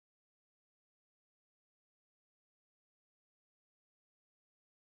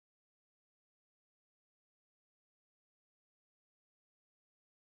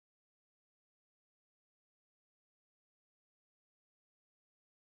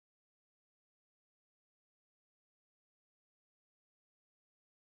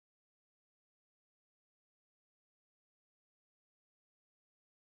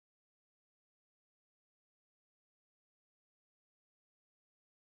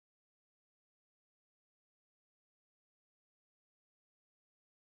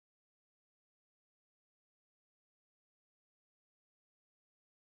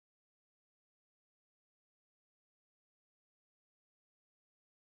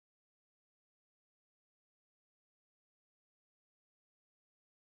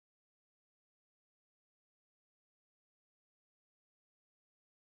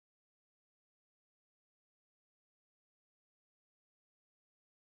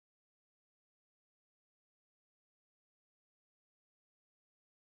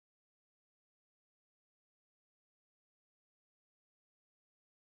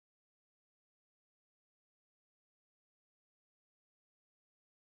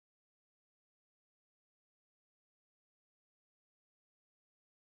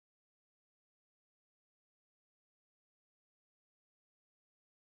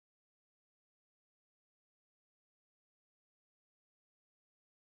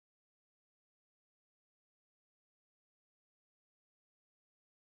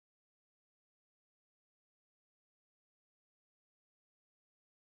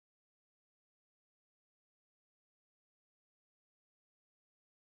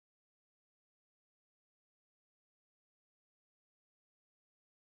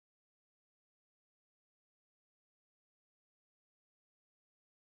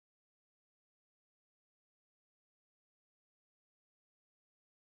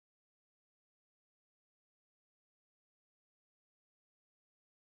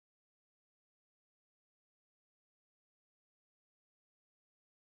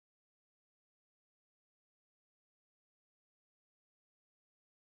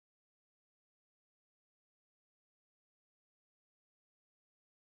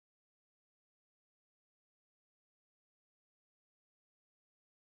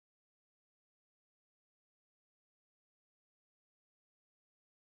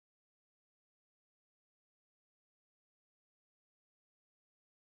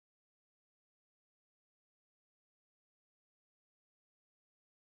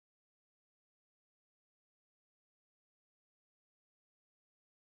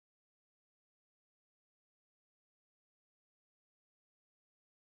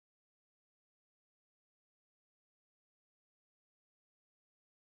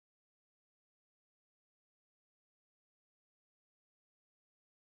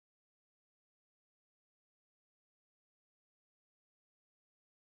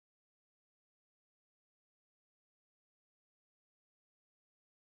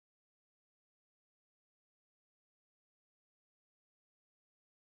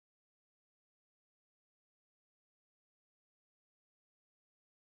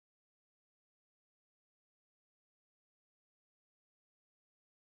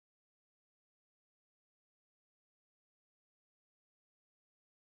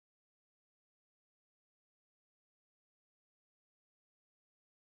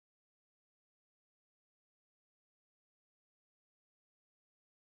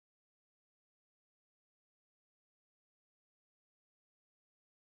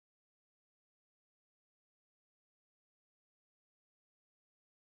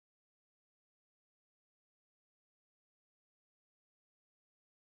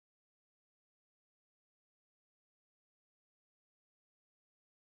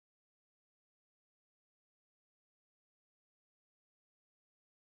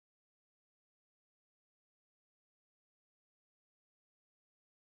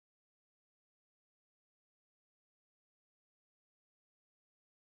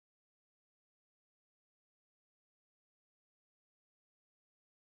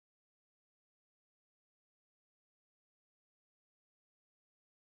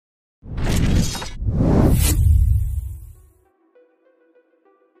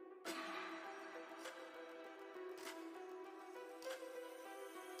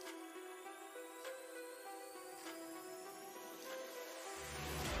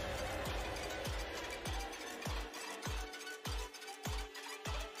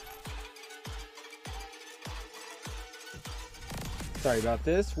Sorry about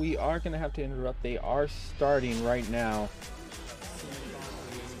this. We are going to have to interrupt. They are starting right now.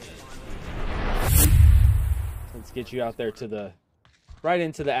 Let's get you out there to the right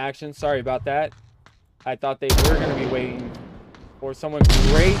into the action. Sorry about that. I thought they were going to be waiting for someone.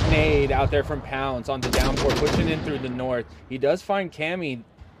 Great nade out there from Pounds on the downpour, pushing in through the north. He does find Cammy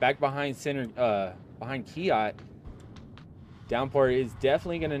back behind center, behind Kiat. Downpour is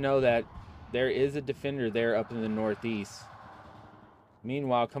definitely going to know that there is a defender there up in the northeast.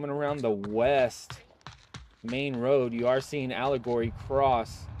 Meanwhile, coming around the west main road, you are seeing Allegory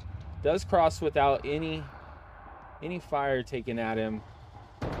cross. Does cross without any fire taken at him.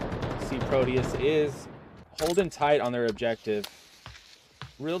 See, Proteus is holding tight on their objective.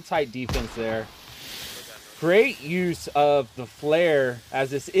 Real tight defense there. Great use of the flare,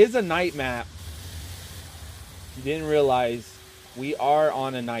 as this is a night map. You didn't realize we are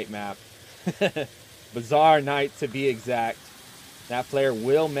on a night map. Bizarre night to be exact. That flare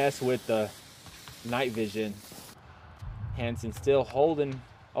will mess with the night vision. Hansen still holding.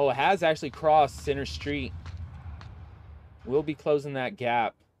 Oh, it has actually crossed center street. We'll be closing that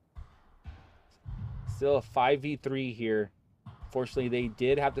gap. Still a 5v3 here. Fortunately, they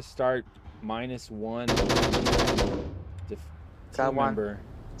did have to start -1. Got one. Member.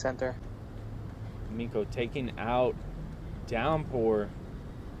 Center. Miko taking out Downpour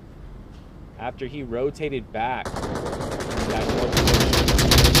after he rotated back.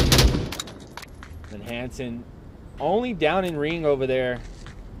 And Hansen only down in ring over there.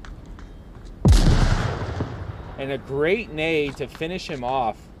 And a great nade to finish him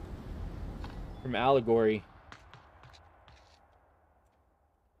off from Allegory.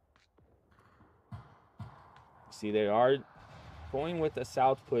 See, they are going with a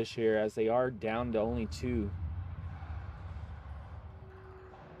south push here as they are down to only 2.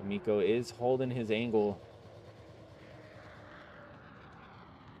 Miko is holding his angle.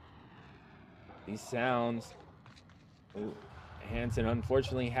 These sounds. Ooh. Hansen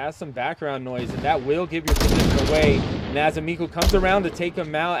unfortunately has some background noise, and that will give your position away. And as Miko comes around to take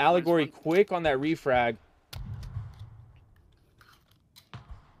him out, Allegory quick on that refrag.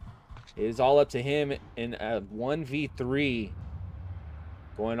 It is all up to him in a 1v3.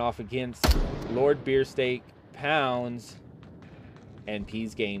 Going off against Lord Beersteak, Pounds, and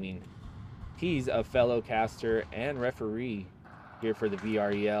Peas Gaming. Peas, a fellow caster and referee here for the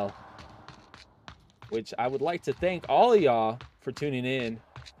VREL. Which I would like to thank all of y'all for tuning in.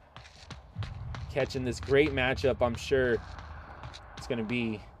 Catching this great matchup. I'm sure it's going to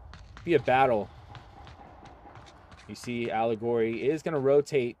be a battle. You see Allegory is going to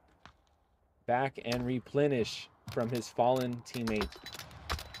rotate back and replenish from his fallen teammate,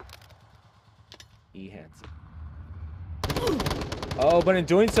 E. Hansen. Oh, but in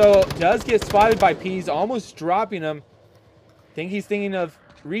doing so, does get spotted by Peas, almost dropping him. I think he's thinking of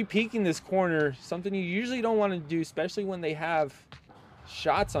re-peeking this corner, something you usually don't want to do, especially when they have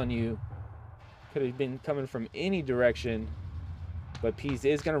shots on you. Could have been coming from any direction, but Peas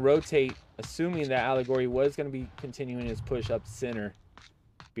is going to rotate, assuming that Allegory was going to be continuing his push up center.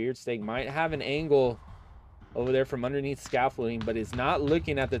 Beardsteak might have an angle over there from underneath scaffolding, but is not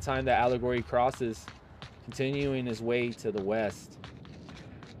looking at the time that Allegory crosses, continuing his way to the west.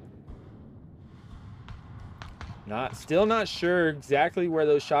 Still not sure exactly where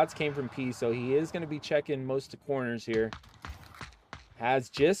those shots came from P, so he is going to be checking most of the corners here. Has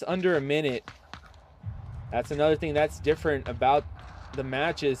just under a minute. That's another thing that's different about the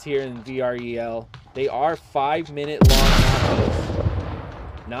matches here in VREL. They are 5-minute long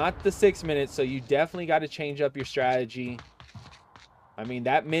matches, not the 6 minutes, so you definitely got to change up your strategy. I mean,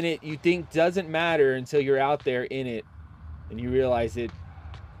 that minute you think doesn't matter until you're out there in it and you realize it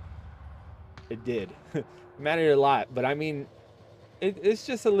did. Mattered a lot, but I mean, it's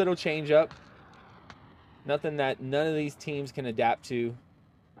just a little change up. Nothing that none of these teams can adapt to,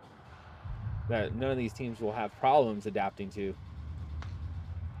 that none of these teams will have problems adapting to.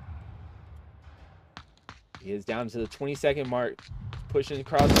 He is down to the 20-second mark, pushing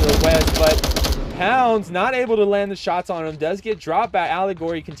across to the west, but Pounds not able to land the shots on him. Does get dropped by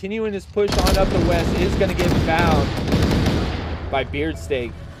Allegory, continuing his push on up the west, is going to get found by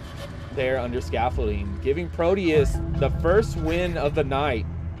Beardsteak there under scaffolding, giving Proteus the first win of the night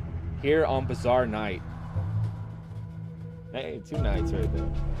here on Bizarre Night. Hey, 2 nights right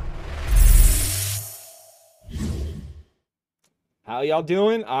there. How y'all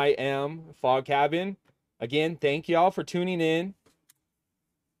doing? I am Fog Cabin. Again, thank y'all for tuning in.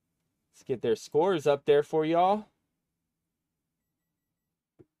 Let's get their scores up there for y'all.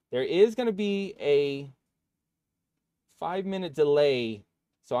 There is going to be a 5-minute delay,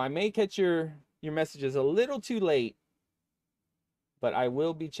 so I may catch your messages a little too late. but I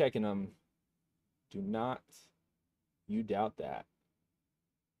will be checking them. Do not you doubt that.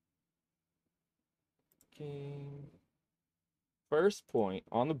 Okay. First point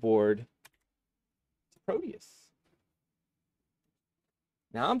on the board, Proteus.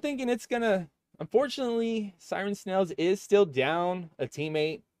 Now I'm thinking it's gonna, unfortunately, Siren Snails is still down a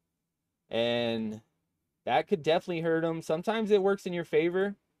teammate, and that could definitely hurt him. Sometimes it works in your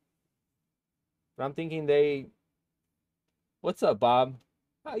favor, but I'm thinking what's up, Bob?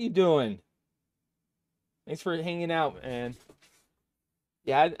 How you doing? Thanks for hanging out, man.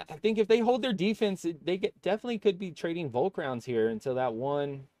 Yeah, I think if they hold their defense, definitely could be trading Volk rounds here until that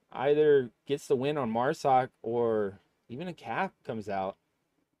one either gets the win on Marsoc or even a cap comes out.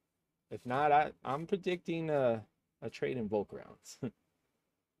 If not, I'm predicting a trade in Volk rounds.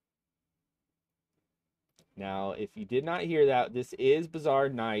 Now, if you did not hear that, this is Bazaar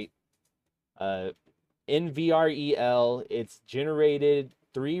Night. In VREL, it's generated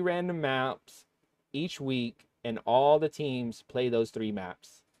 3 random maps each week, and all the teams play those 3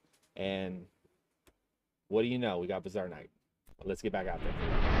 maps. And what do you know? We got Bazaar Night. Let's get back out there.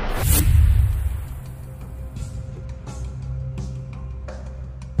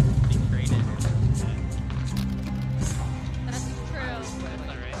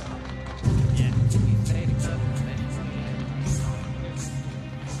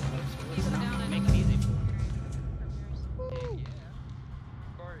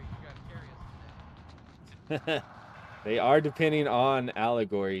 They are depending on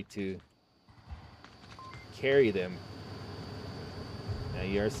Allegory to carry them. Now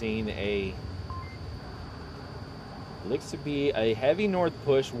you are seeing looks to be a heavy north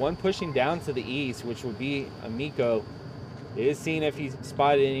push, one pushing down to the east, which would be Amico. It is seeing if he's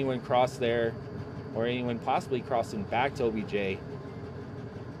spotted anyone cross there, or anyone possibly crossing back to OBJ.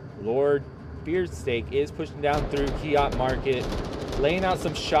 Lord Beardsteak is pushing down through Kiot Market, laying out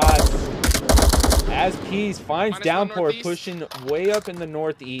some shots. As Peas finds Downpour pushing way up in the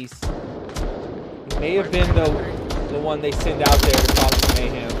northeast. He may have been the one they send out there to cause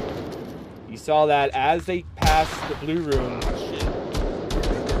mayhem. You saw that as they passed the blue room.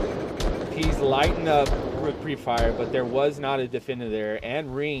 Peas lighten up with pre-fire, but there was not a defender there.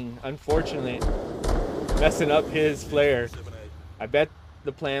 And Ring, unfortunately, messing up his flare. I bet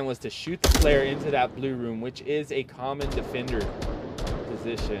the plan was to shoot the flare into that blue room, which is a common defender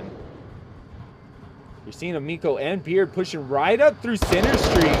position. You're seeing Amico and Beard pushing right up through Center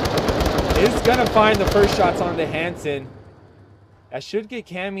Street. Is gonna find the first shots onto Hansen. That should get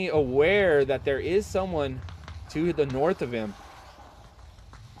Cammy aware that there is someone to the north of him.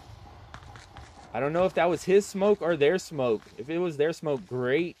 I don't know if that was his smoke or their smoke. If it was their smoke,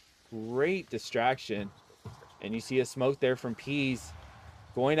 great distraction. And you see a smoke there from Peas.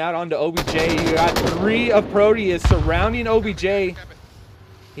 Going out onto OBJ. You got 3 of Proteus surrounding OBJ.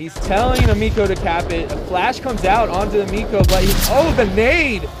 He's telling Amico to cap it. A flash comes out onto Amico, but the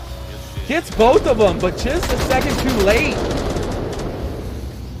nade gets both of them, but just a second too late.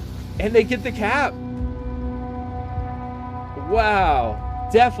 And they get the cap. Wow.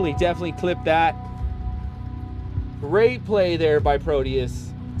 Definitely clip that. Great play there by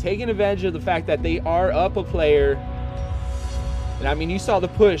Proteus. Taking advantage of the fact that they are up a player. And I mean, you saw the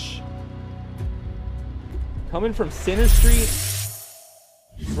push. Coming from Center Street.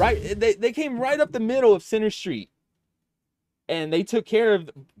 Right, they came right up the middle of Center Street, and they took care of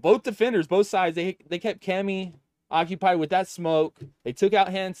both defenders, both sides. They kept Cammy occupied with that smoke. They took out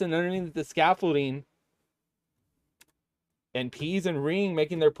Hansen underneath the scaffolding, and Peas and Ring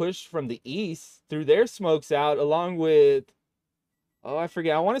making their push from the east threw their smokes out, along with I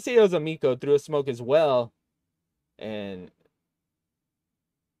forget. I want to say it was Amico threw a smoke as well, and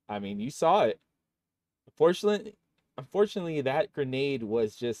I mean you saw it. Unfortunately, that grenade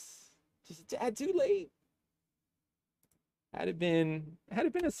was just too late. Had it been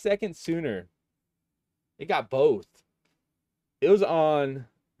a second sooner, it got both. It was on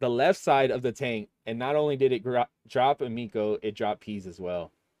the left side of the tank, and not only did it drop Amico, it dropped Peas as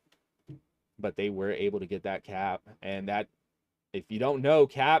well. But they were able to get that cap, and that, if you don't know,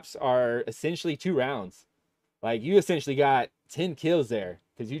 caps are essentially 2 rounds. Like, you essentially got 10 kills there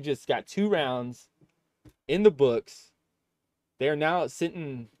because you just got 2 rounds in the books. They're now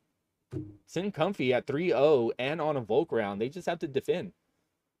sitting comfy at 3-0 and on a Volk round. They just have to defend.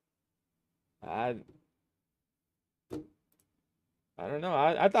 I don't know.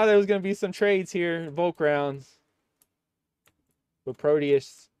 I thought there was going to be some trades here, Volk rounds. But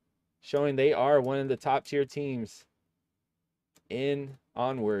Proteus showing they are one of the top tier teams in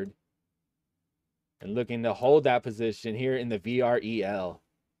Onward. And looking to hold that position here in the VREL.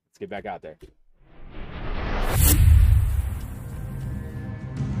 Let's get back out there.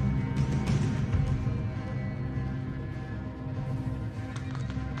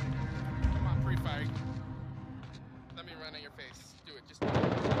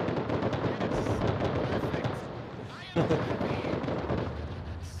 You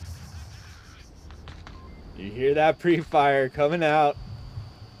hear that pre-fire coming out.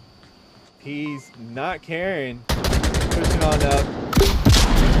 He's not caring. Pushing on up.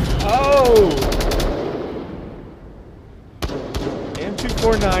 Oh!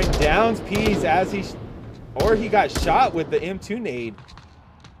 M249 downs Peas as he got shot with the M2 nade.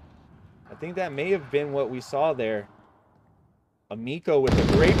 I think that may have been what we saw there. Amico with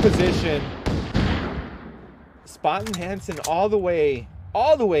a great position. Spotting Hansen all the way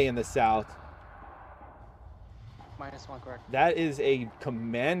in the south. -1, correct. That is a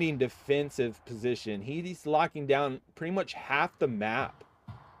commanding defensive position. He's locking down pretty much half the map.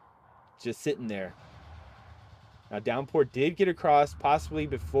 Just sitting there. Now, Downpour did get across possibly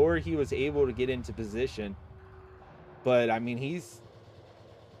before he was able to get into position. But, I mean, he's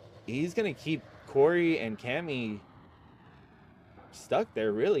going to keep Corey and Cammy stuck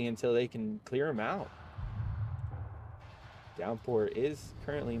there, really, until they can clear him out. Downpour is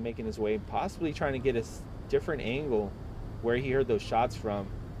currently making his way, possibly trying to get a different angle where he heard those shots from.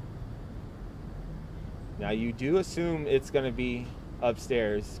 Now, you do assume it's going to be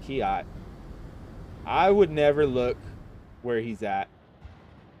upstairs, Kiat. I would never look where he's at.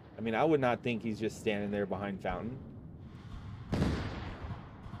 I mean, I would not think he's just standing there behind Fountain.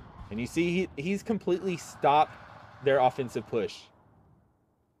 And you see, he's completely stopped their offensive push.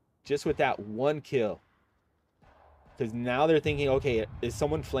 Just with that one kill. Because now they're thinking, okay, is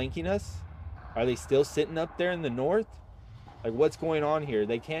someone flanking us? Are they still sitting up there in the north? Like, what's going on here?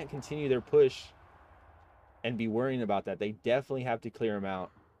 They can't continue their push and be worrying about that. They definitely have to clear them out.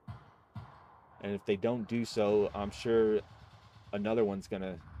 And if they don't do so, I'm sure another one's going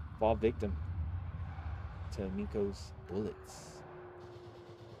to fall victim to Miko's bullets.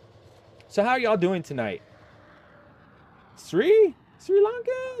 So how are y'all doing tonight? Sri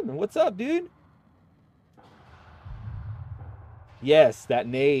Lankan, what's up, dude? Yes, that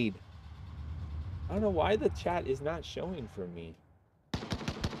nade. I don't know why the chat is not showing for me.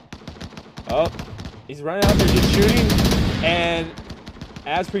 Oh, he's running out there just shooting. And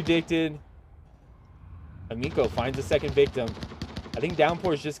as predicted, Amico finds a second victim. I think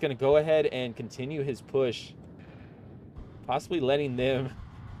Downpour is just going to go ahead and continue his push. Possibly letting them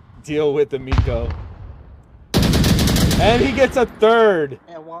deal with Amico. And he gets a third.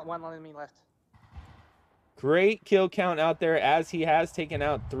 Yeah, one enemy left. Great kill count out there as he has taken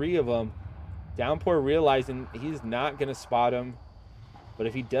out 3 of them. Downpour realizing he's not going to spot him. But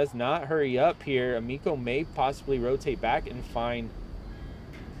if he does not hurry up here, Amico may possibly rotate back and find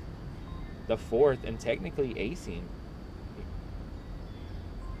the 4th and technically acing.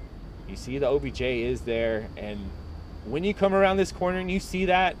 You see the OBJ is there, and when you come around this corner and you see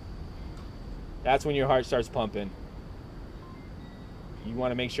that, that's when your heart starts pumping. You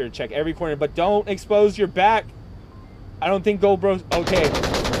want to make sure to check every corner, but don't expose your back. I don't think Goldbro... Okay.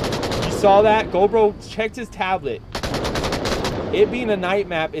 You saw that? Goldbro checked his tablet. It being a night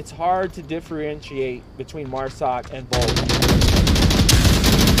map, it's hard to differentiate between Marsoc and Volt.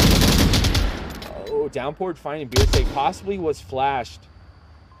 Oh, Downpour finding Beersake possibly was flashed.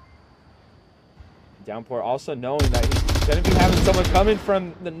 Downpour also knowing that he's going to be having someone coming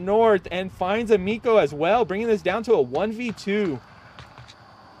from the north and finds Amico as well, bringing this down to a 1v2.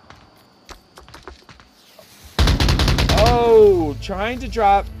 Oh, trying to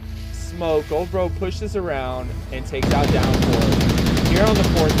drop smoke. Goldbro pushes around and takes out Downpour. Here on the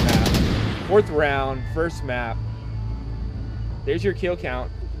 4th map. 4th round, 1st map. There's your kill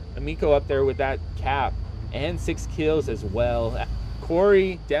count. Amico up there with that cap and 6 kills as well.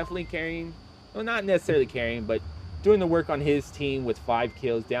 Corey definitely carrying, well, not necessarily carrying, but doing the work on his team with 5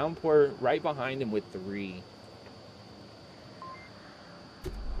 kills. Downpour right behind him with 3.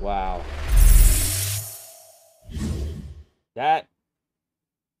 Wow. That,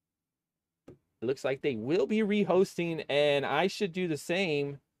 it looks like they will be rehosting, and I should do the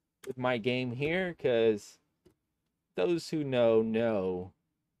same with my game here, because those who know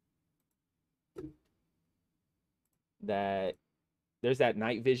that there's that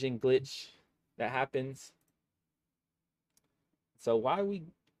night vision glitch that happens. So while we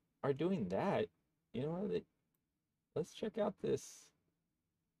are doing that, you know what? Let's check out this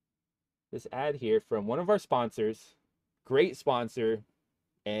ad here from one of our sponsors. Great sponsor,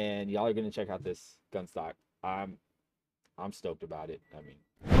 and y'all are gonna check out this gun stock. I'm stoked about it. I mean,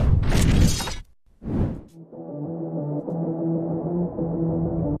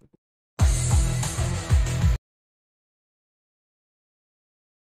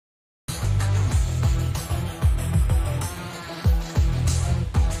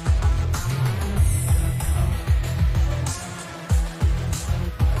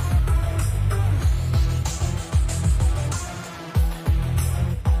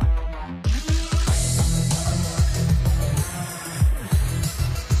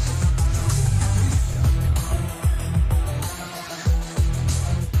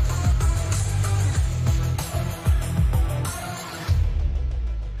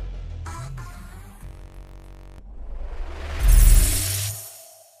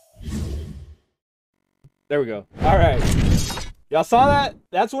 There we go. All right. Y'all saw that?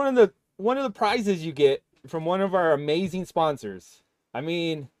 That's one of the prizes you get from one of our amazing sponsors. I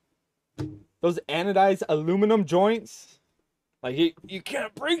mean, those anodized aluminum joints, like you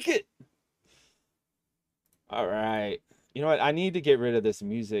can't break it. All right. You know what? I need to get rid of this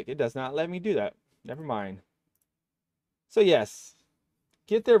music. It does not let me do that. Never mind. So yes,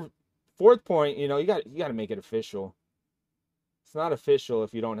 get their 4th point. You know, you got to make it official. It's not official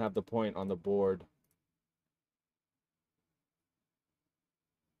if you don't have the point on the board.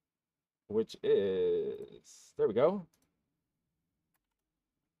 Which is, there we go.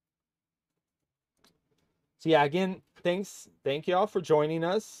 So yeah, again, thank y'all for joining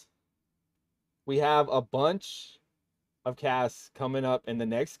us. We have a bunch of casts coming up in the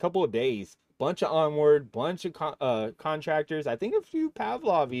next couple of days. Bunch of Onward, bunch of contractors. I think a few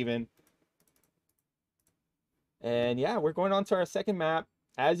Pavlov even. And yeah, we're going on to our 2nd map.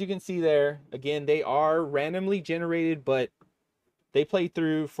 As you can see there, again, they are randomly generated, but they play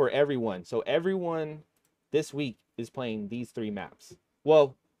through for everyone. So everyone this week is playing these 3 maps.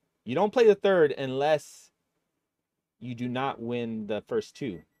 Well, you don't play the 3rd unless you do not win the first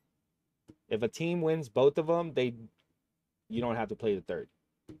 2. If a team wins both of them, you don't have to play the 3rd.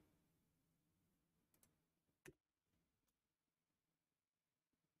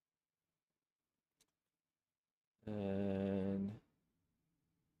 And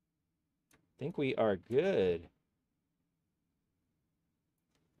I think we are good.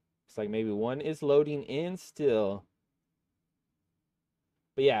 Looks like maybe one is loading in still.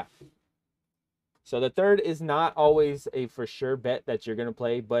 But yeah. So the 3rd is not always a for sure bet that you're going to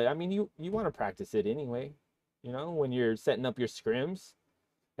play. But I mean, you want to practice it anyway. You know, when you're setting up your scrims.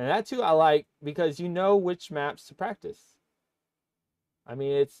 And that too I like because you know which maps to practice. I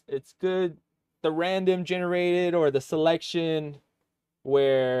mean, it's good. The random generated or the selection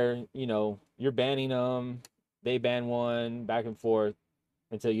where, you know, you're banning them. They ban one, back and forth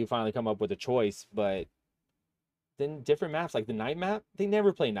until you finally come up with a choice. But then different maps, like the night map, they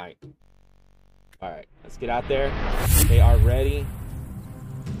never play night. All right, let's get out there. They are ready.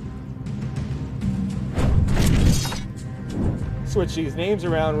 Switch these names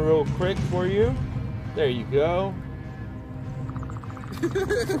around real quick for you. There you go.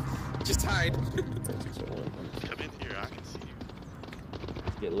 Just hide. Come in here, I can see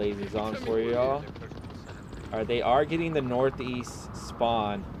you. Get lasers on for y'all. All right, they are getting the northeast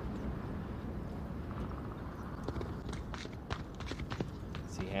spawn.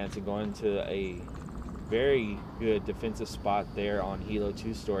 See Hansen going to a very good defensive spot there on Hilo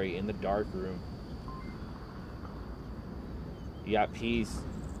 2-story in the dark room. You got Peace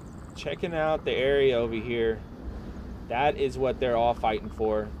checking out the area over here. That is what they're all fighting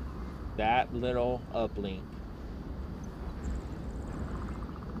for. That little uplink.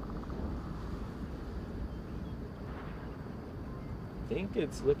 I think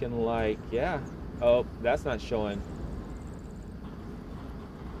it's looking like, yeah. Oh, that's not showing.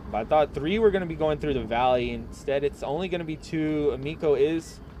 But I thought 3 were going to be going through the valley. Instead, it's only going to be 2. Amico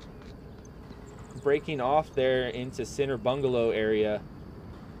is breaking off there into center bungalow area,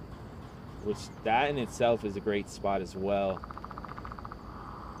 which that in itself is a great spot as well.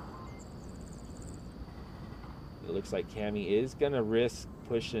 It looks like Cammy is gonna risk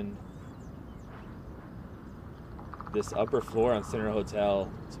pushing this upper floor on Center Hotel.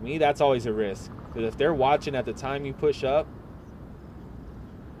 To me, that's always a risk, because if they're watching at the time you push up,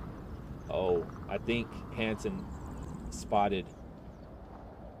 oh, I think Hansen spotted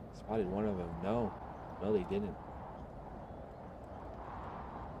one of them. No, they didn't.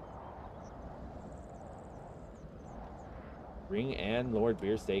 Ring and Lord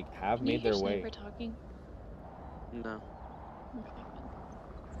Beersteak have made their way. Sniper talking? No. Okay, good.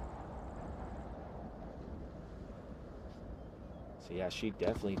 So yeah, she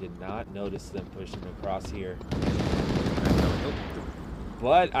definitely did not notice them pushing across here.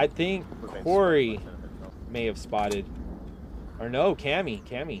 But I think Corey may have spotted, or no,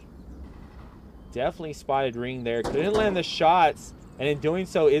 Cammy definitely spotted Ring there. Couldn't land the shots, and in doing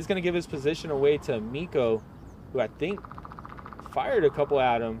so is going to give his position away to Miko, who I think fired a couple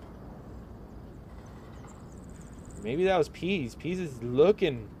at him. Maybe that was Peas. Peas is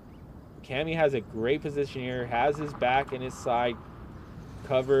looking. Cammy has a great position here, has his back and his side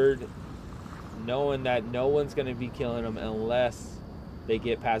covered, knowing that no one's going to be killing him unless they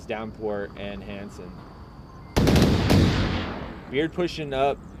get past Downpour and Hansen. Beard pushing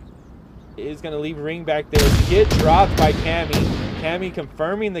up is going to leave Ring back there to get dropped by Cammy. Cammy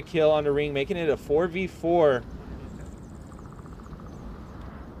confirming the kill on the Ring, making it a 4v4.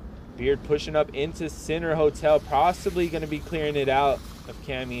 Beard pushing up into Center Hotel, possibly going to be clearing it out of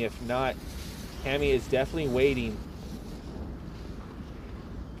Cammy. If not, Cammy is definitely waiting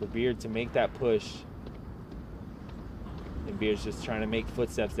for Beard to make that push. And Beard's just trying to make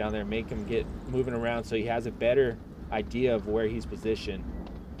footsteps down there, make him get moving around so he has a better idea of where he's positioned.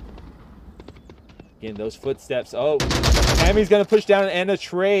 Again, those footsteps. Oh, Cammy's going to push down and a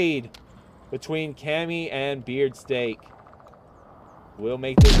trade between Cammy and Beard Steak. We'll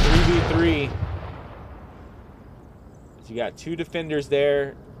make this 3v3. So you got two defenders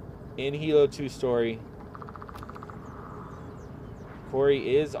there in Hilo 2 story.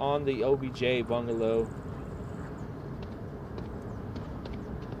 Corey is on the OBJ bungalow.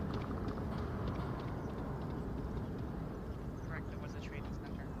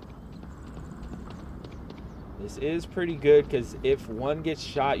 This is pretty good because if one gets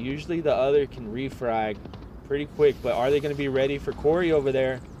shot, usually the other can refrag pretty quick. But are they going to be ready for Corey over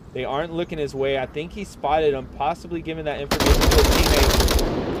there? They aren't looking his way. I think he spotted him, possibly giving that information to his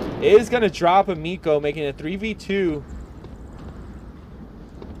teammate. Is going to drop a Miko, making it 3v2.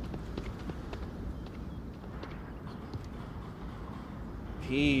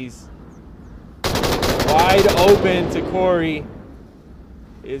 Peas wide open to Corey.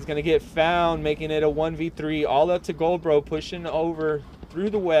 Is going to get found, making it a 1v3. All up to Goldbro, pushing over through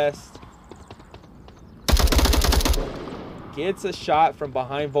the west. Gets a shot from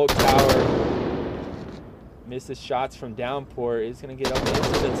behind Volk Tower. Misses shots from Downpour. Is going to get up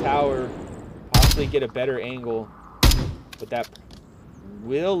into the tower. Possibly get a better angle. But that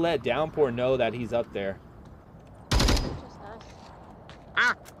will let Downpour know that he's up there.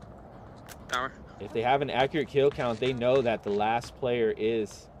 Ah! Tower. If they have an accurate kill count, they know that the last player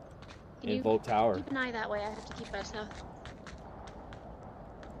is in Volk Tower. Keep an eye that way. I have to keep my south.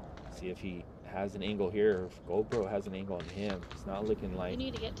 See if he has an angle here, or if Goldbro has an angle on him. It's not looking like. You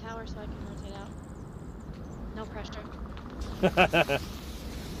need to get tower so I can rotate out. No pressure.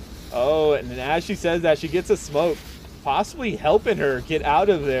 Oh, and then as she says that, she gets a smoke, possibly helping her get out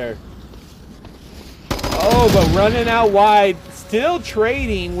of there. Oh, but running out wide, still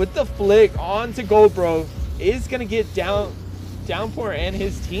trading with the flick onto Goldbro. Is going to get Downpour and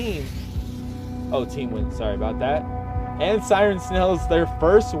his team. Oh, team win. Sorry about that. And Siren Snails, their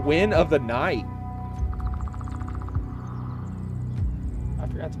first win of the night. I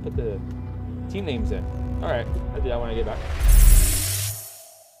forgot to put the team names in. All right, I did that when I get back.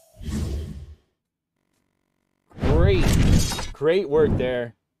 Great work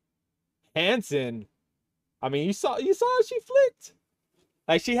there. Hansen. I mean, you saw how she flicked.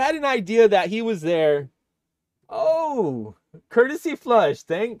 Like, she had an idea that he was there. Oh, courtesy flush.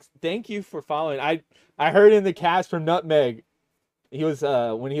 Thank you for following. I heard in the cast from Nutmeg, he was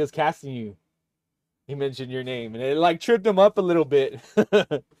when he was casting you, he mentioned your name, and it like tripped him up a little bit.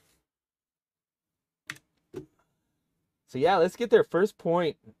 So yeah, let's get their first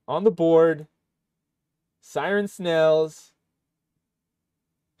point on the board. Siren Snails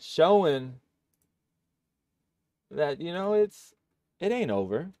showing that, you know, it ain't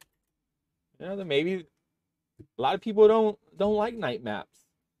over. You know, that maybe a lot of people don't like night maps,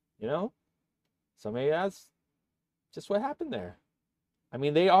 you know? So maybe that's just what happened there. I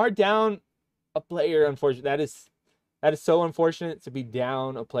mean, they are down a player, unfortunately. That is so unfortunate to be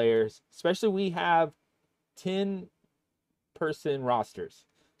down a player, especially we have 10-person rosters.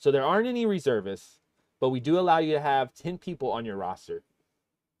 So there aren't any reservists, but we do allow you to have 10 people on your roster.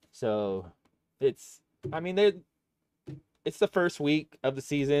 So it's the first week of the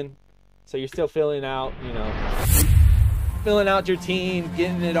season, so you're still filling out your team,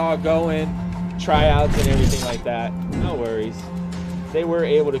 getting it all going, tryouts and everything like that. No worries. They were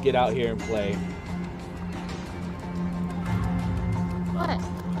able to get out here and play. What?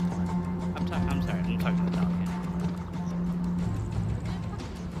 I'm sorry. I'm talking about that.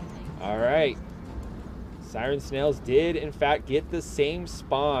 All right. Siren Snails did, in fact, get the same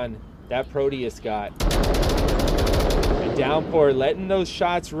spawn that Proteus got. And Downpour letting those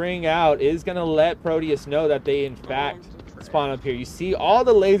shots ring out is going to let Proteus know that they, in fact, spawn up here. You see all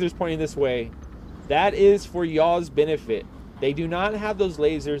the lasers pointing this way. That is for y'all's benefit. They do not have those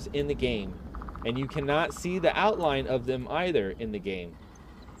lasers in the game. And you cannot see the outline of them either in the game.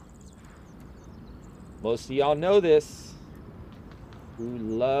 Most of y'all know this, who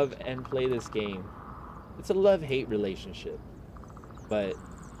love and play this game. It's a love-hate relationship, but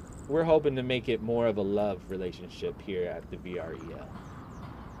we're hoping to make it more of a love relationship here at the VREL.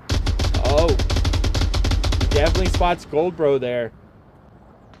 Oh, definitely spots Goldbro there.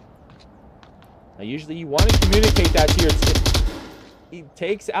 Now, usually you want to communicate that to your team. He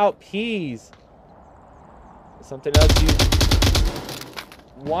takes out Peas. Something else you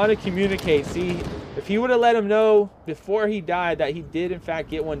want to communicate. See, if he would have let him know before he died that he did in fact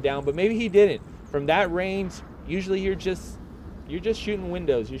get one down, but maybe he didn't. From that range, usually you're just shooting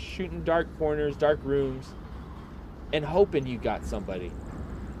windows. You're shooting dark corners, dark rooms, and hoping you got somebody.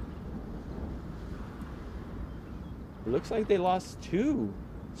 It looks like they lost 2.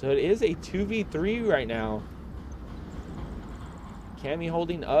 So it is a 2v3 right now. Cammy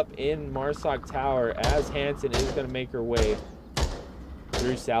holding up in Marsoc Tower as Hanson is going to make her way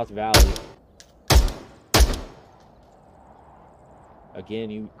through South Valley.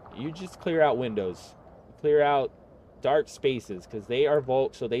 Again, you just clear out windows. Clear out dark spaces because they are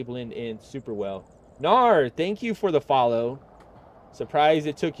Volk, so they blend in super well. Nar, thank you for the follow. Surprised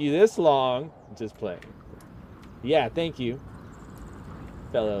it took you this long. Just playing. Yeah, thank you,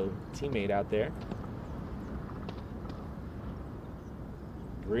 fellow teammate out there.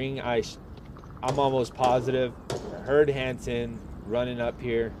 Ring, I'm almost positive. I heard Hanson running up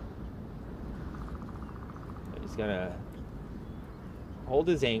here. He's gonna hold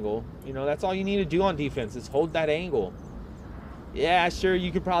his angle. You know, that's all you need to do on defense is hold that angle. Yeah, sure,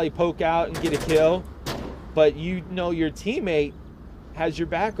 you could probably poke out and get a kill, but you know your teammate has your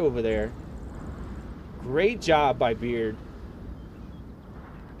back over there. Great job by Beard.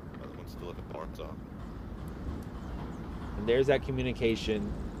 Another one's still at the bar top. And there's that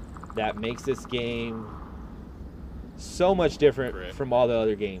communication that makes this game so much different from all the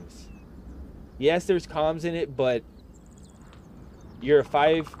other games. Yes, there's comms in it, but you're a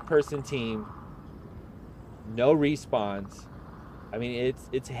 5-person team, no respawns. I mean,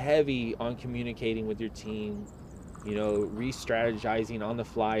 it's heavy on communicating with your team, you know, re-strategizing on the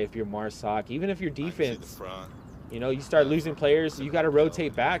fly if you're Marsoc. Even if your defense, you know, you start losing players, you got to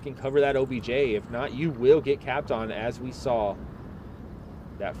rotate back and cover that OBJ. If not, you will get capped on, as we saw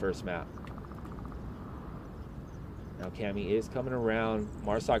that first map. Now Cammy is coming around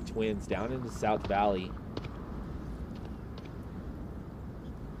Marsoc Twins down into South Valley.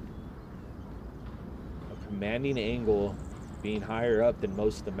 A commanding angle, being higher up than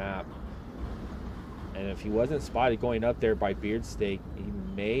most of the map. And if he wasn't spotted going up there by Beardsteak, he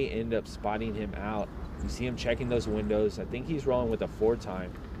may end up spotting him out. You see him checking those windows. I think he's rolling with a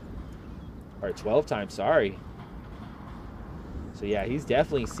 4-time. Or a 12-time, sorry. So yeah, he's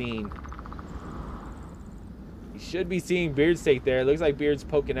definitely seen. He should be seeing Beardsteak there. It looks like Beard's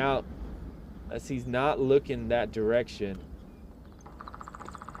poking out as he's not looking that direction.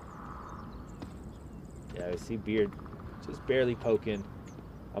 Yeah, I see Beard just barely poking.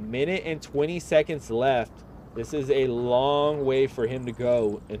 1 minute and 20 seconds left. This is a long way for him to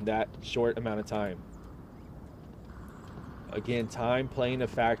go in that short amount of time. Again, time playing a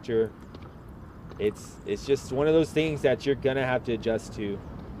factor. It's just one of those things that you're gonna have to adjust to.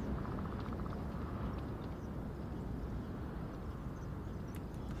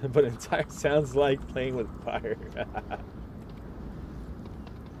 But entire sounds like playing with fire.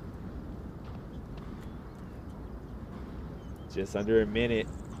 Just under a minute.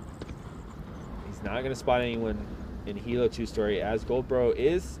 He's not going to spot anyone in Hilo 2 story, as Goldbro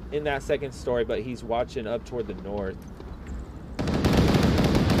is in that second story, but he's watching up toward the north.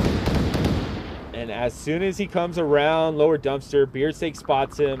 And as soon as he comes around lower dumpster, Beardsteak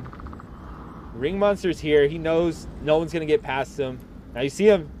spots him. Ring Monster's here. He knows no one's going to get past him. Now you see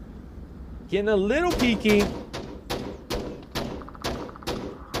him getting a little peeky.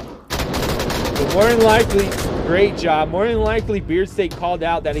 But more than likely, great job. More than likely, Beardsteak called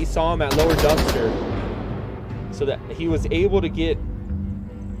out that he saw him at lower dumpster, so that he was able to get.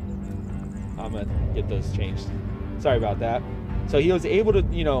 I'm gonna get those changed. Sorry about that. So he was able to,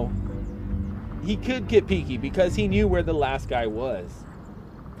 you know, he could get peeky because he knew where the last guy was.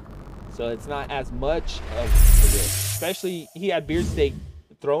 So it's not as much of a risk. Especially he had Beardsteak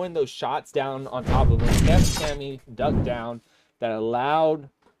throwing those shots down on top of him. Kept Cammy ducked down. That allowed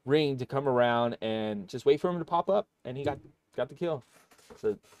Ring to come around and just wait for him to pop up, and he got the kill.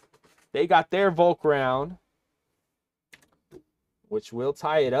 So they got their Volk round, which will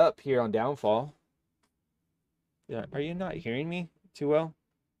tie it up here on Downfall. Yeah, are you not hearing me too well?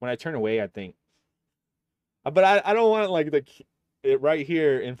 When I turn away, I think. But I don't want like it right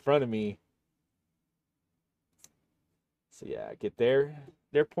here in front of me. So yeah, get their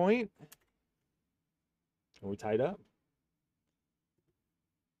point. And we tied up.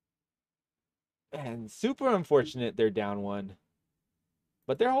 And super unfortunate they're down 1.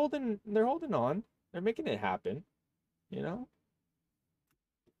 But they're holding on. They're making it happen, you know?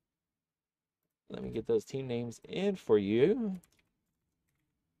 Let me get those team names in for you.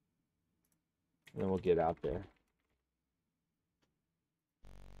 And then we'll get out there.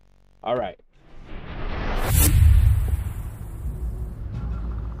 All right.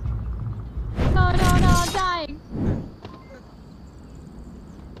 No, I'm dying.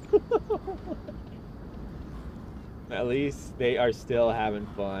 least they are still having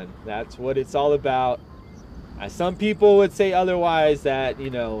fun. That's what it's all about. Some people would say otherwise, that, you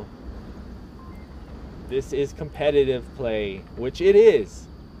know, this is competitive play, which it is.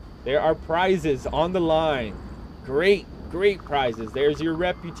 There are prizes on the line. Great prizes. There's your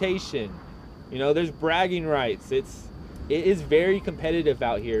reputation. You know, there's bragging rights. It is very competitive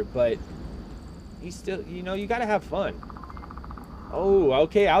out here, but you still, you know, you gotta have fun. Oh,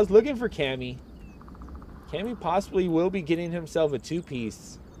 okay. I was looking for Cammy. Cammy possibly will be getting himself a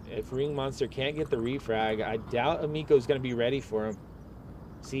 2-piece if Ring Monster can't get the refrag. I doubt Amico's gonna be ready for him.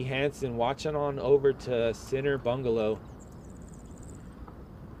 See Hansen watching on over to center bungalow.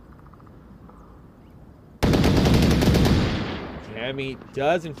 Cammy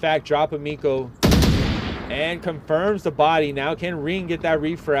does in fact drop Amico and confirms the body. Now can Ring get that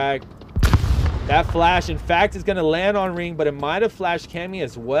refrag? That flash in fact is going to land on Ring, but it might have flashed Cammy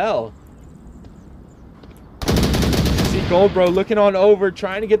as well. See Goldbro looking on over,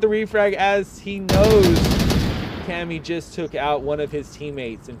 trying to get the refrag as he knows Cammy just took out one of his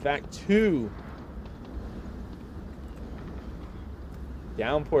teammates. In fact, 2.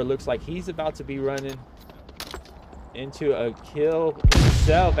 Downpour looks like he's about to be running into a kill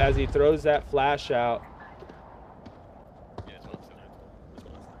himself as he throws that flash out.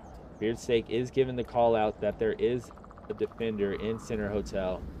 Beardsteak is given the call out that there is a defender in Center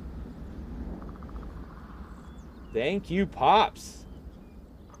Hotel. Thank you, Pops.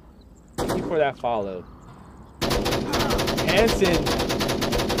 Thank you for that follow. Hansen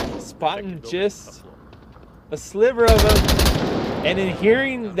spotting just a sliver of him, and in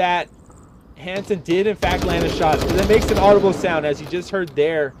hearing that Hansen did in fact land a shot, but it makes an audible sound as you just heard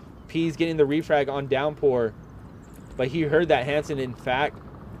there. P's getting the refrag on Downpour, but he heard that Hansen in fact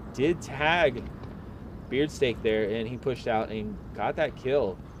did tag Beardsteak there, and he pushed out and got that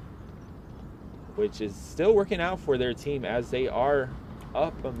kill, which is still working out for their team as they are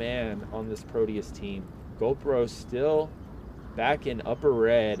up a man on this Proteus team. GoPro still back in upper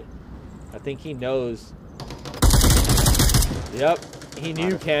red. I think he knows. Yep, he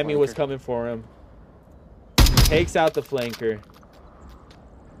knew Cammy was coming for him. Takes out the flanker.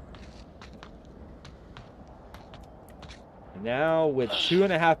 Now with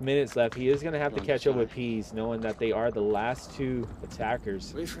 2.5 minutes left, he is going to have to catch up with Peas, knowing that they are the last 2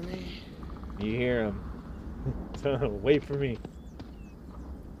 attackers. Wait for me. You hear him. Wait for me.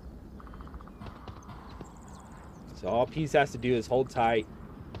 So all Peas has to do is hold tight,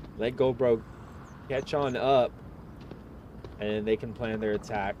 let GoBro catch on up, and they can plan their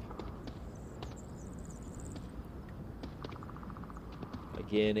attack.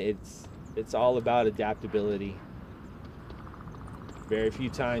 Again, it's all about adaptability. Very few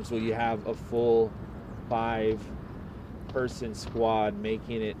times will you have a full 5-person squad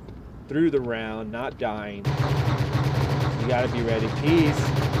making it through the round, not dying. You gotta be ready. Peas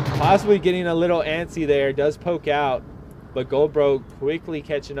possibly getting a little antsy there, does poke out, but Goldbro quickly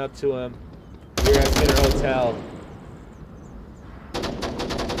catching up to him here at Center Hotel.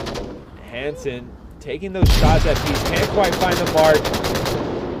 Hansen taking those shots at Peas, can't quite find the mark.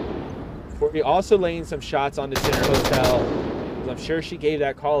 Courtney also laying some shots on the Center Hotel, because I'm sure she gave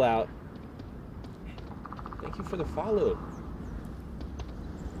that call out. Thank you for the follow.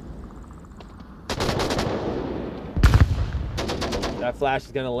 That flash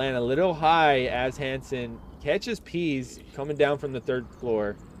is going to land a little high as Hansen catches Peas coming down from the 3rd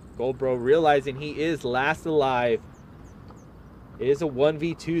floor. Goldbro realizing he is last alive. It is a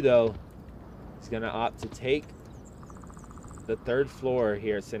 1v2 though. He's going to opt to take the 3rd floor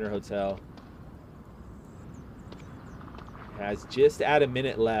here at Center Hotel. Has just at a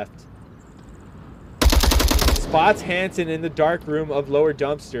minute left. Spots Hansen in the dark room of lower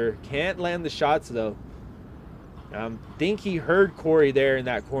dumpster. Can't land the shots though. Think he heard Corey there in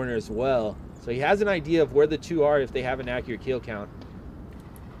that corner as well. So he has an idea of where the 2 are if they have an accurate kill count.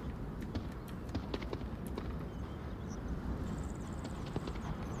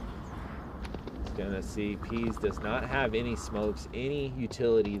 He's gonna see Peas does not have any smokes, any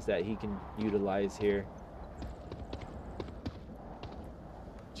utilities that he can utilize here.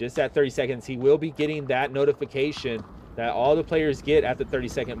 Just at 30 seconds, he will be getting that notification that all the players get at the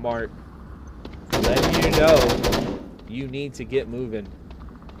 30-second mark, letting you know you need to get moving.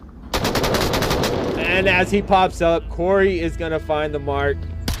 And as he pops up, Corey is going to find the mark,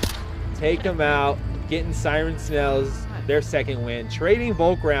 take him out, getting Siren Snails their 2nd win, trading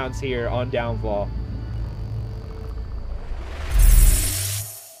Volk rounds here on Downfall.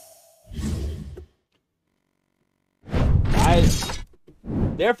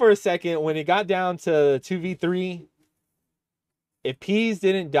 There for a second, when it got down to 2v3, if Peas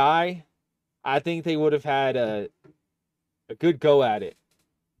didn't die, I think they would have had a a good go at it.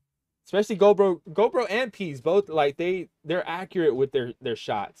 Especially GoPro and Peas, both like they're accurate with their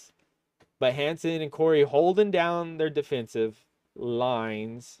shots. But Hansen and Corey holding down their defensive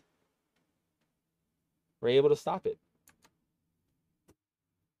lines were able to stop it.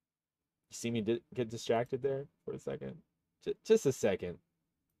 You see me get distracted there for a second? Just a second.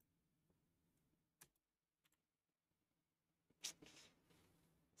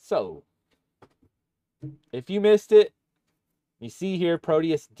 So, if you missed it, you see here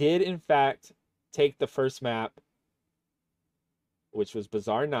Proteus did in fact take the first map, which was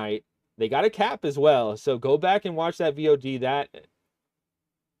Bazaar Night. They got a cap as well, so go back and watch that VOD. That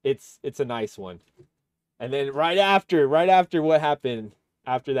it's a nice one. And then right after what happened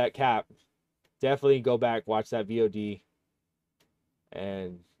after that cap, definitely go back, watch that VOD.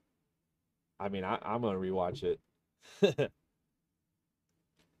 And I mean, I'm gonna rewatch it.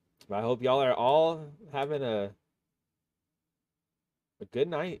 I hope y'all are all having a good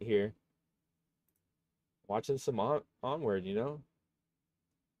night here. Watching some Onward, you know?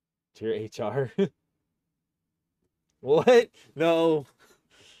 Dear HR. What? No.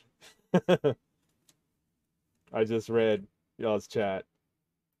 I just read y'all's chat.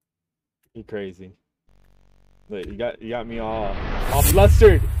 You crazy. Look, you got me all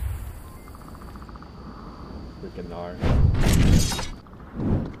flustered. Freaking gnar.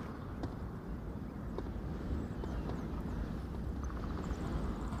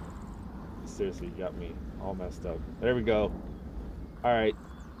 Seriously, you got me all messed up. There we go. All right.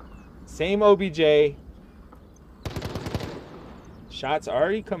 Same OBJ. Shots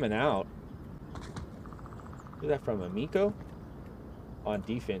already coming out. Is that from Amico? On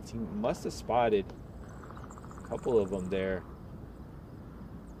defense. He must have spotted a couple of them there.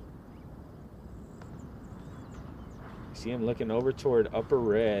 You see him looking over toward upper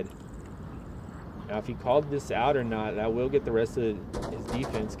red. Now, if he called this out or not, that will get the rest of his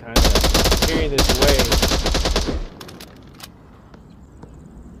defense kind of carrying this way.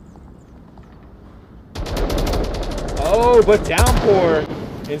 Oh, but Downpour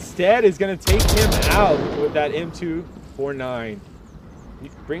instead is going to take him out with that M249.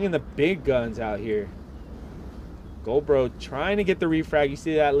 Bringing the big guns out here. GoPro trying to get the refrag. You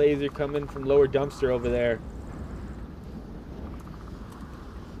see that laser coming from lower dumpster over there.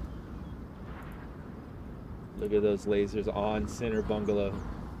 Look at those lasers on center bungalow.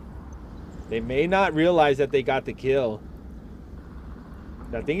 They may not realize that they got the kill.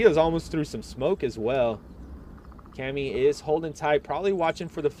 I think it was almost through some smoke as well. Cammy is holding tight, probably watching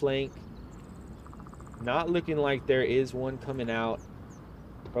for the flank. Not looking like there is one coming out.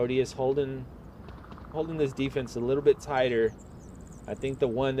 Proteus holding this defense a little bit tighter. I think the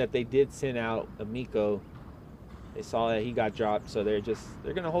one that they did send out, Amico, they saw that he got dropped, so they're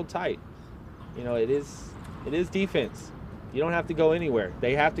gonna hold tight. You know, it is defense. You don't have to go anywhere.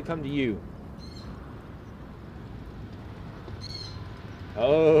 They have to come to you.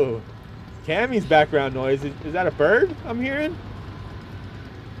 Oh, Cammy's background noise. Is that a bird I'm hearing?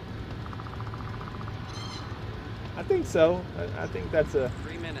 I think so. I think that's 3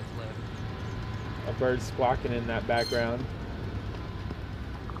 minutes left. A bird squawking in that background.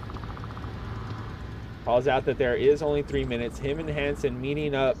 Calls out that there is only 3 minutes. Him and Hansen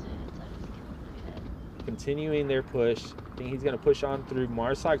meeting up, continuing their push. I think he's going to push on through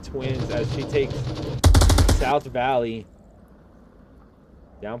Marsoc Twins as she takes South Valley.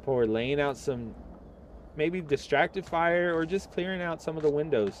 Downpour laying out some maybe distracted fire or just clearing out some of the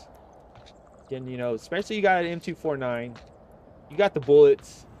windows. Again, you know, especially you got an M249. You got the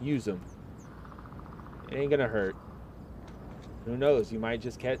bullets. Use them. It ain't going to hurt. Who knows? You might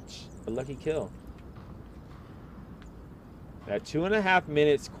just catch a lucky kill. At 2.5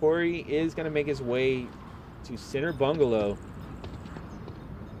 minutes, Corey is going to make his way to center bungalow.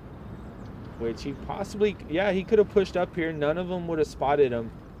 Which he possibly, yeah, he could have pushed up here. None of them would have spotted him.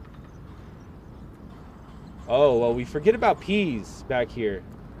 Oh, well, we forget about Peas back here.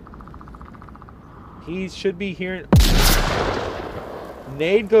 Peas should be hearing.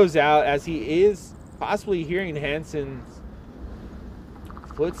 Nade goes out as he is possibly hearing Hansen's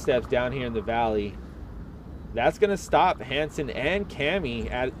footsteps down here in the valley. That's going to stop Hansen and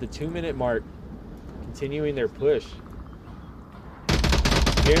Cammy at the 2-minute mark, continuing their push.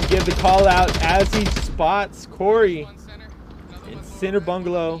 Hear him give the call out as he spots Corey in center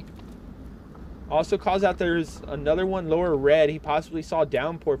bungalow. Also calls out there's another one lower red. He possibly saw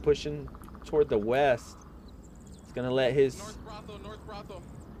Downpour pushing toward the west. He's going to let his... North Brothel.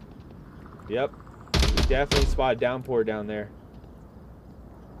 Yep. He definitely spotted Downpour down there.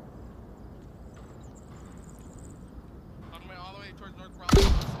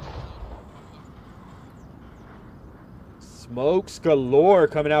 Smokes galore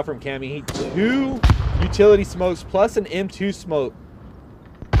coming out from Cammy. He 2 utility smokes plus an M2 smoke.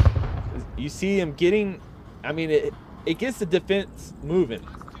 You see him getting, I mean, it gets the defense moving.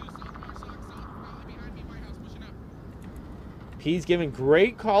 He's giving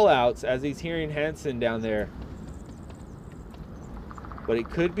great call outs as he's hearing Hansen down there. But it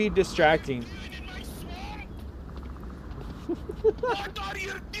could be distracting. What are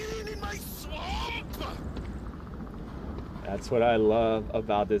you doing in my swamp? That's what I love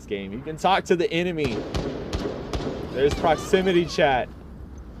about this game. You can talk to the enemy. There's proximity chat.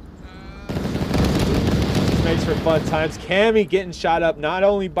 This makes for fun times. Cammy getting shot up not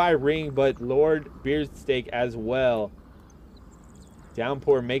only by Ring, but Lord Beardsteak as well.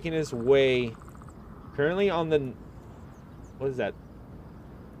 Downpour making his way currently on the, what is that?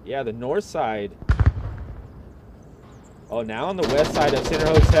 Yeah, the north side. Oh, now on the west side of Center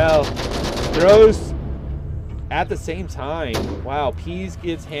Hotel. Throws at the same time. Wow, Pease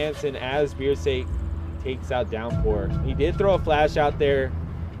gets Hansen as Beardsteak takes out Downpour. He did throw a flash out there.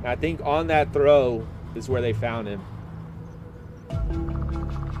 And I think on that throw is where they found him.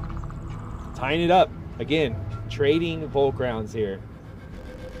 Tying it up. Again, trading Volk rounds here.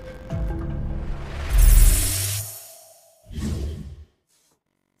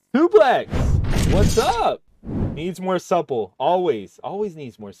 Suplex! What's up? Needs more supple. Always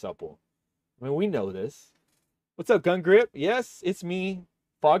needs more supple. I mean, we know this. What's up, Gun Grip? Yes, it's me,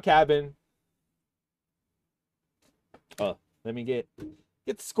 Fog Cabin. Oh, let me get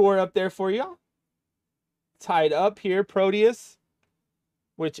the score up there for y'all. Tied up here, Proteus,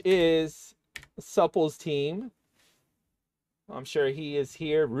 which is Supple's team. I'm sure he is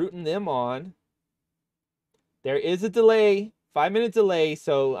here rooting them on. There is a delay. 5-minute delay,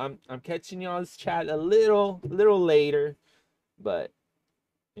 so I'm catching y'all's chat a little later, but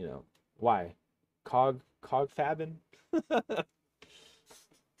you know why? Cog fabbing.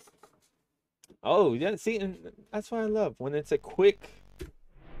 Oh yeah, see, and that's what I love when it's a quick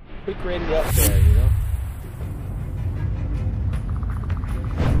rated up there, you know.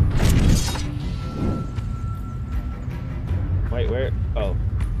 Wait, where? Oh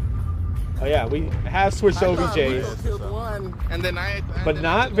yeah, we have switched OBJs. One, and then but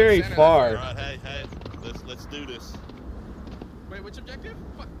not very far. Right, hey, let's do this. Wait, which objective?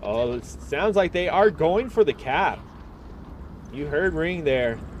 What? Oh, it sounds like they are going for the cap. You heard Ring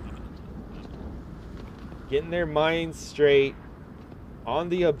there. Getting their minds straight on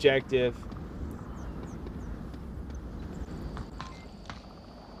the objective.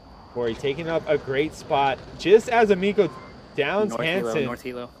 Corey taking up a great spot just as Amico downs Hansen. North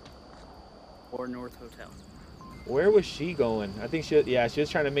Hilo. Or North Hotel. Where was she going? I think she was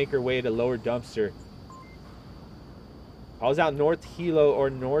trying to make her way to Lower Dumpster. I was out North Hilo or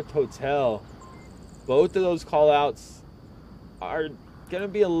North Hotel. Both of those call outs are gonna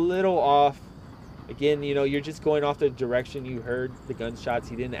be a little off. Again, you know, you're just going off the direction you heard the gunshots.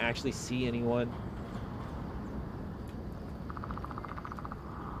 You didn't actually see anyone.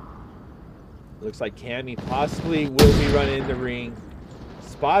 Looks like Cammy possibly will be running in the Ring.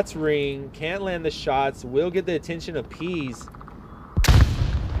 Spots Ring, can't land the shots, will get the attention of Pease.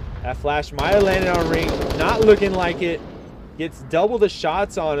 That flash might have landed on Ring, not looking like it. Gets double the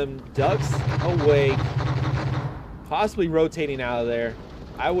shots on him, ducks away. Possibly rotating out of there.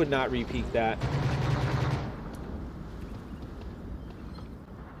 I would not repeat that.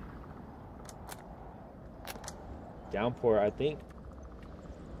 Downpour, I think.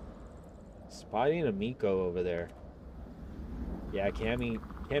 Spotting Amico over there. Yeah, Cammy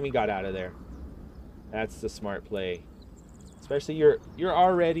got out of there. That's the smart play. Especially you're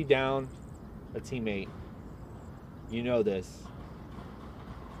already down a teammate. You know this.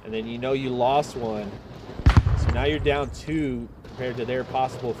 And then you know you lost one. So now you're down 2 compared to their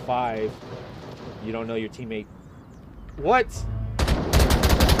possible 5. You don't know your teammate. What?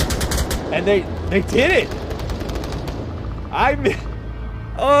 And they did it.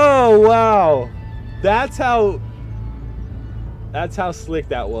 Oh wow. That's how slick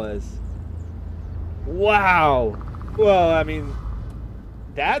that was. Wow. Well, I mean,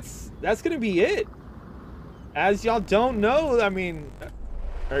 that's gonna be it. As y'all don't know, I mean,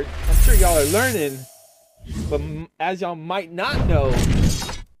 or I'm sure y'all are learning, but as y'all might not know,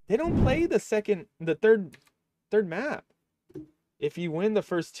 they don't play the third map if you win the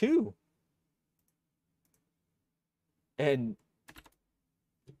first 2. And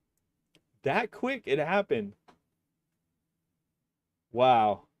that quick it happened.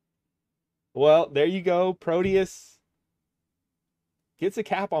 Wow. Well, there you go. Proteus gets a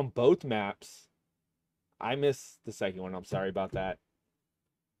cap on both maps. I missed the second one. I'm sorry about that.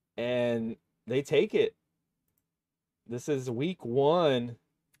 And they take it. This is week 1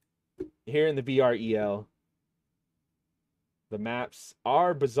 here in the VREL. The maps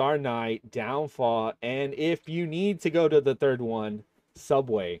are Bazaar Night, Downfall, and if you need to go to the third one,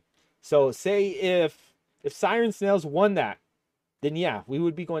 Subway. So say if Siren Snails won that, then yeah, we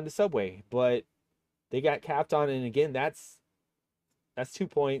would be going to Subway. But they got capped on, and again, that's 2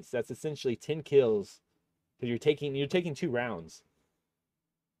 points. That's essentially 10 kills because you're taking 2 rounds.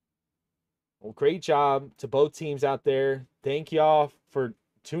 Well, great job to both teams out there. Thank y'all for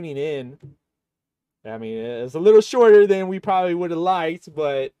tuning in. I mean, it's a little shorter than we probably would have liked,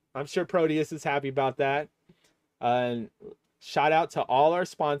 but I'm sure Proteus is happy about that. And shout out to all our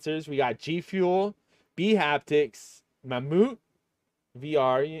sponsors. We got G Fuel, B Haptics, Mammoth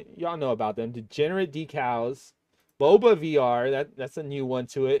VR. Y'all know about them. Degenerate Decals, Boba VR. That's a new one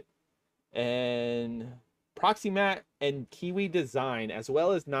to it. And Proxymat and Kiwi Design, as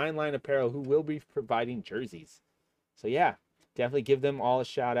well as 9 Line Apparel, who will be providing jerseys. So yeah, definitely give them all a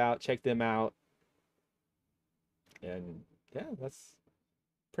shout out. Check them out. And yeah, that's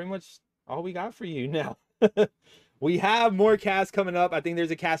pretty much all we got for you now. We have more casts coming up. I think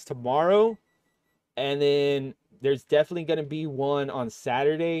there's a cast tomorrow. And then there's definitely going to be one on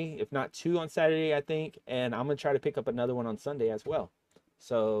Saturday, if not 2 on Saturday, I think. And I'm going to try to pick up another one on Sunday as well.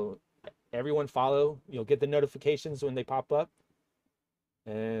 So everyone follow. You'll get the notifications when they pop up.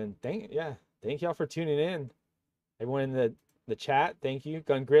 And thank y'all for tuning in. Everyone in the chat, thank you.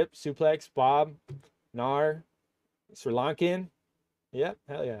 Gun Grip, Suplex, Bob, Nar, Sri Lankan. Yep,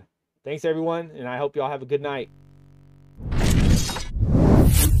 hell yeah. Thanks everyone, and I hope y'all have a good night.